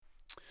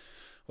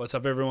What's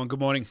up, everyone?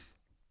 Good morning.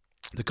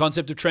 The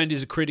concept of trend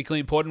is a critically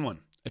important one.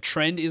 A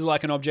trend is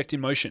like an object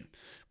in motion.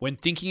 When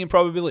thinking in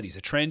probabilities,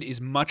 a trend is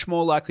much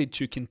more likely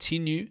to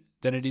continue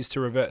than it is to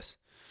reverse.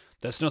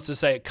 That's not to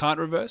say it can't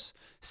reverse,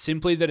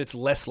 simply that it's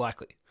less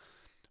likely.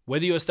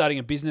 Whether you're starting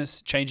a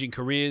business, changing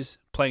careers,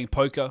 playing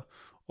poker,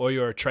 or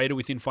you're a trader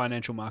within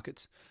financial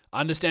markets,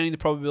 understanding the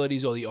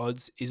probabilities or the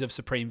odds is of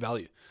supreme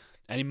value.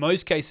 And in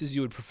most cases,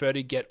 you would prefer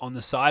to get on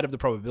the side of the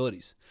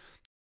probabilities.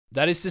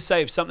 That is to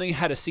say, if something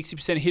had a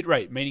 60% hit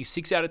rate, meaning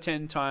 6 out of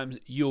 10 times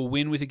you'll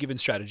win with a given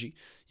strategy,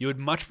 you would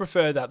much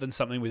prefer that than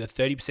something with a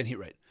 30% hit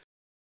rate.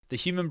 The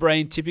human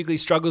brain typically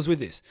struggles with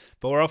this,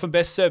 but we're often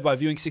best served by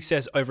viewing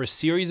success over a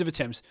series of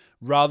attempts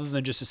rather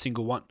than just a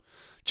single one.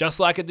 Just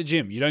like at the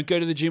gym, you don't go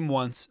to the gym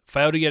once,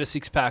 fail to get a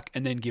six-pack,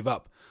 and then give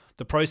up.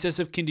 The process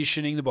of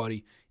conditioning the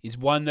body is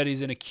one that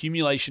is an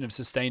accumulation of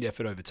sustained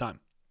effort over time.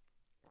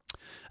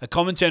 A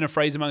common turn of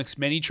phrase amongst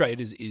many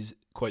traders is,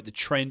 quote, the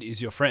trend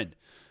is your friend.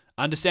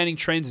 Understanding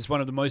trends is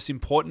one of the most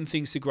important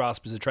things to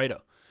grasp as a trader.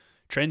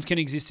 Trends can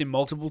exist in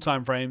multiple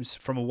timeframes,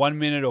 from a 1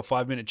 minute or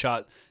 5 minute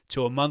chart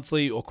to a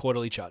monthly or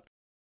quarterly chart.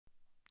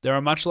 There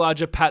are much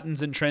larger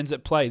patterns and trends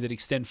at play that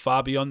extend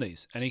far beyond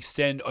these and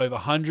extend over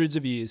hundreds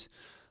of years,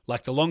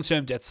 like the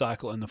long-term debt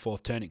cycle and the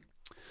fourth turning.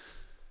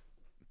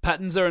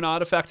 Patterns are an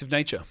artefact of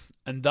nature,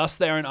 and thus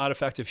they are an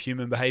artefact of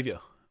human behaviour.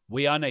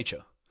 We are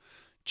nature,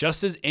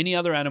 just as any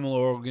other animal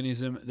or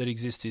organism that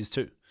exists is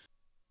too.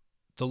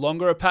 The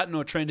longer a pattern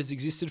or trend has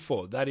existed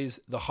for, that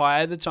is, the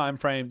higher the time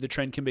frame the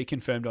trend can be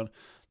confirmed on,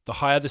 the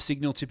higher the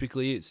signal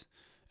typically is,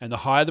 and the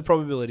higher the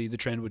probability the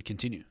trend would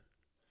continue.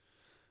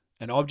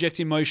 An object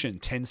in motion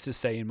tends to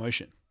stay in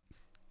motion.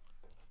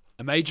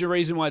 A major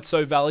reason why it's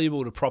so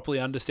valuable to properly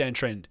understand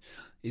trend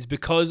is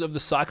because of the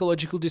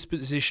psychological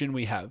disposition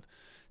we have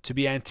to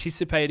be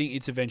anticipating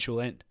its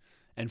eventual end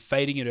and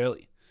fading it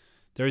early.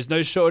 There is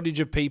no shortage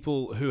of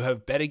people who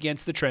have bet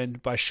against the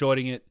trend by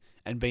shorting it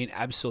and been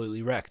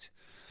absolutely wrecked.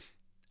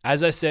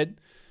 As I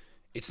said,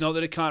 it's not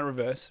that it can't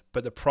reverse,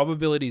 but the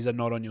probabilities are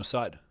not on your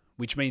side,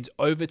 which means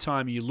over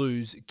time you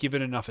lose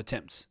given enough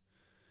attempts.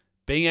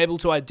 Being able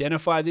to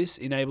identify this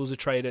enables a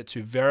trader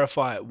to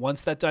verify it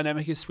once that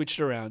dynamic is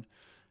switched around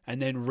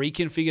and then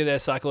reconfigure their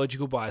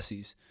psychological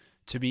biases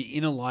to be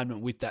in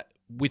alignment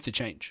with the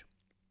change.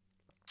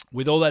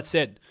 With all that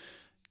said,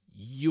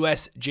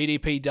 US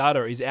GDP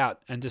data is out,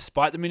 and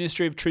despite the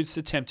Ministry of Truth's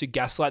attempt to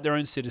gaslight their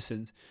own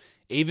citizens,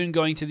 even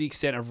going to the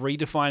extent of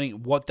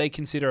redefining what they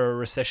consider a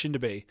recession to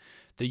be,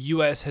 the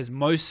US has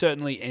most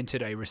certainly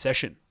entered a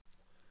recession.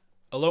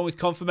 Along with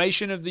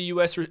confirmation of the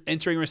US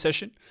entering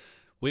recession,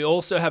 we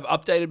also have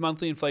updated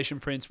monthly inflation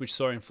prints, which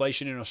saw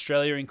inflation in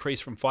Australia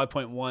increase from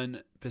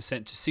 5.1% to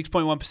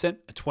 6.1%,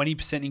 a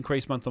 20%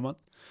 increase month on month,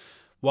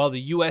 while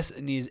the US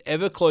nears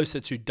ever closer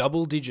to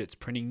double digits,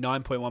 printing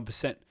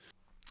 9.1%.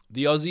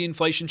 The Aussie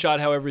inflation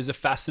chart, however, is a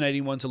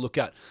fascinating one to look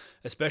at,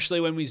 especially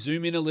when we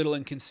zoom in a little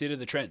and consider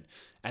the trend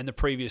and the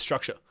previous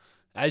structure.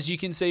 As you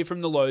can see from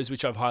the lows,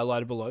 which I've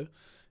highlighted below,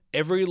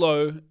 every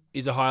low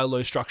is a higher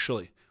low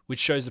structurally, which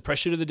shows the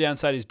pressure to the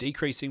downside is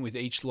decreasing with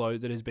each low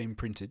that has been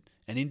printed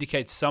and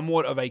indicates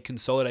somewhat of a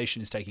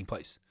consolidation is taking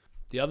place.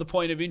 The other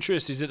point of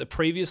interest is that the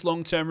previous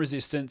long-term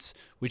resistance,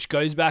 which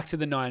goes back to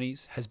the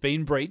 90s, has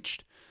been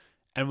breached,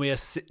 and we are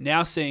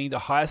now seeing the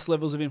highest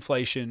levels of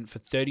inflation for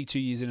 32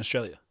 years in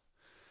Australia.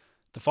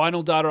 The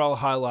final data I'll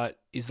highlight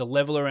is the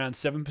level around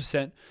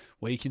 7%,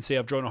 where you can see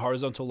I've drawn a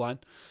horizontal line.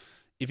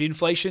 If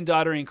inflation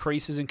data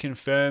increases and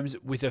confirms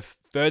with a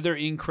further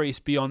increase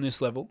beyond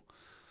this level,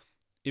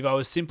 if I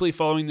was simply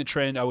following the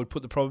trend, I would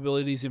put the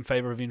probabilities in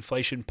favor of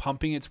inflation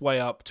pumping its way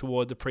up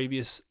toward the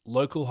previous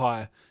local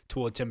high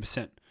toward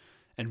 10%,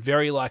 and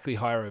very likely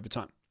higher over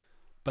time.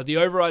 But the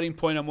overriding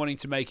point I'm wanting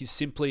to make is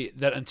simply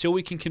that until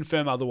we can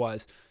confirm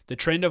otherwise, the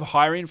trend of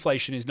higher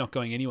inflation is not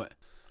going anywhere.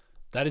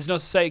 That is not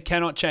to say it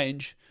cannot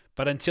change,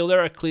 but until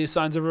there are clear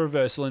signs of a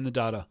reversal in the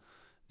data,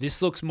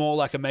 this looks more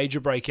like a major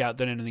breakout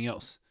than anything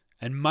else,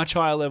 and much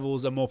higher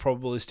levels are more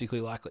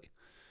probabilistically likely.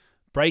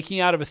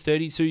 Breaking out of a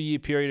 32-year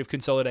period of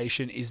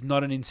consolidation is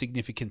not an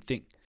insignificant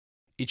thing.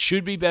 It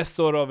should be best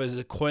thought of as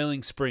a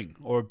coiling spring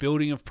or a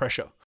building of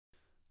pressure.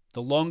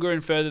 The longer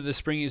and further the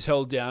spring is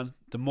held down,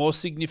 the more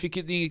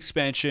significant the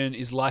expansion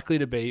is likely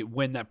to be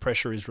when that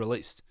pressure is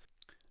released.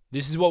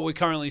 This is what we're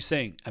currently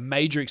seeing, a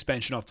major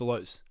expansion off the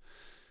lows.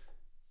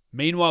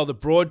 Meanwhile, the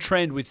broad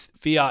trend with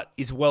fiat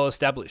is well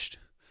established.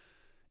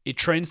 It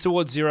trends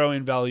towards zero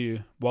in value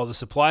while the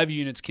supply of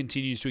units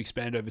continues to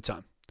expand over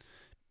time.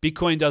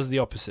 Bitcoin does the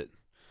opposite.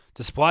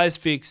 The supply is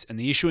fixed and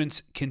the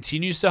issuance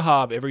continues to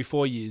halve every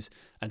 4 years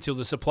until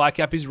the supply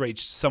cap is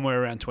reached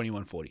somewhere around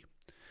 2140.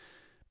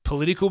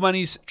 Political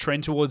monies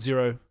trend towards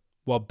zero,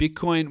 while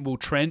Bitcoin will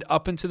trend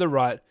up and to the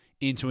right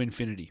into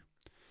infinity.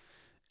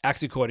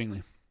 Act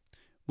accordingly.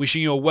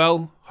 Wishing you all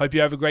well. Hope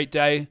you have a great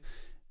day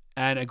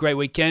and a great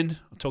weekend.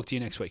 I'll talk to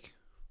you next week.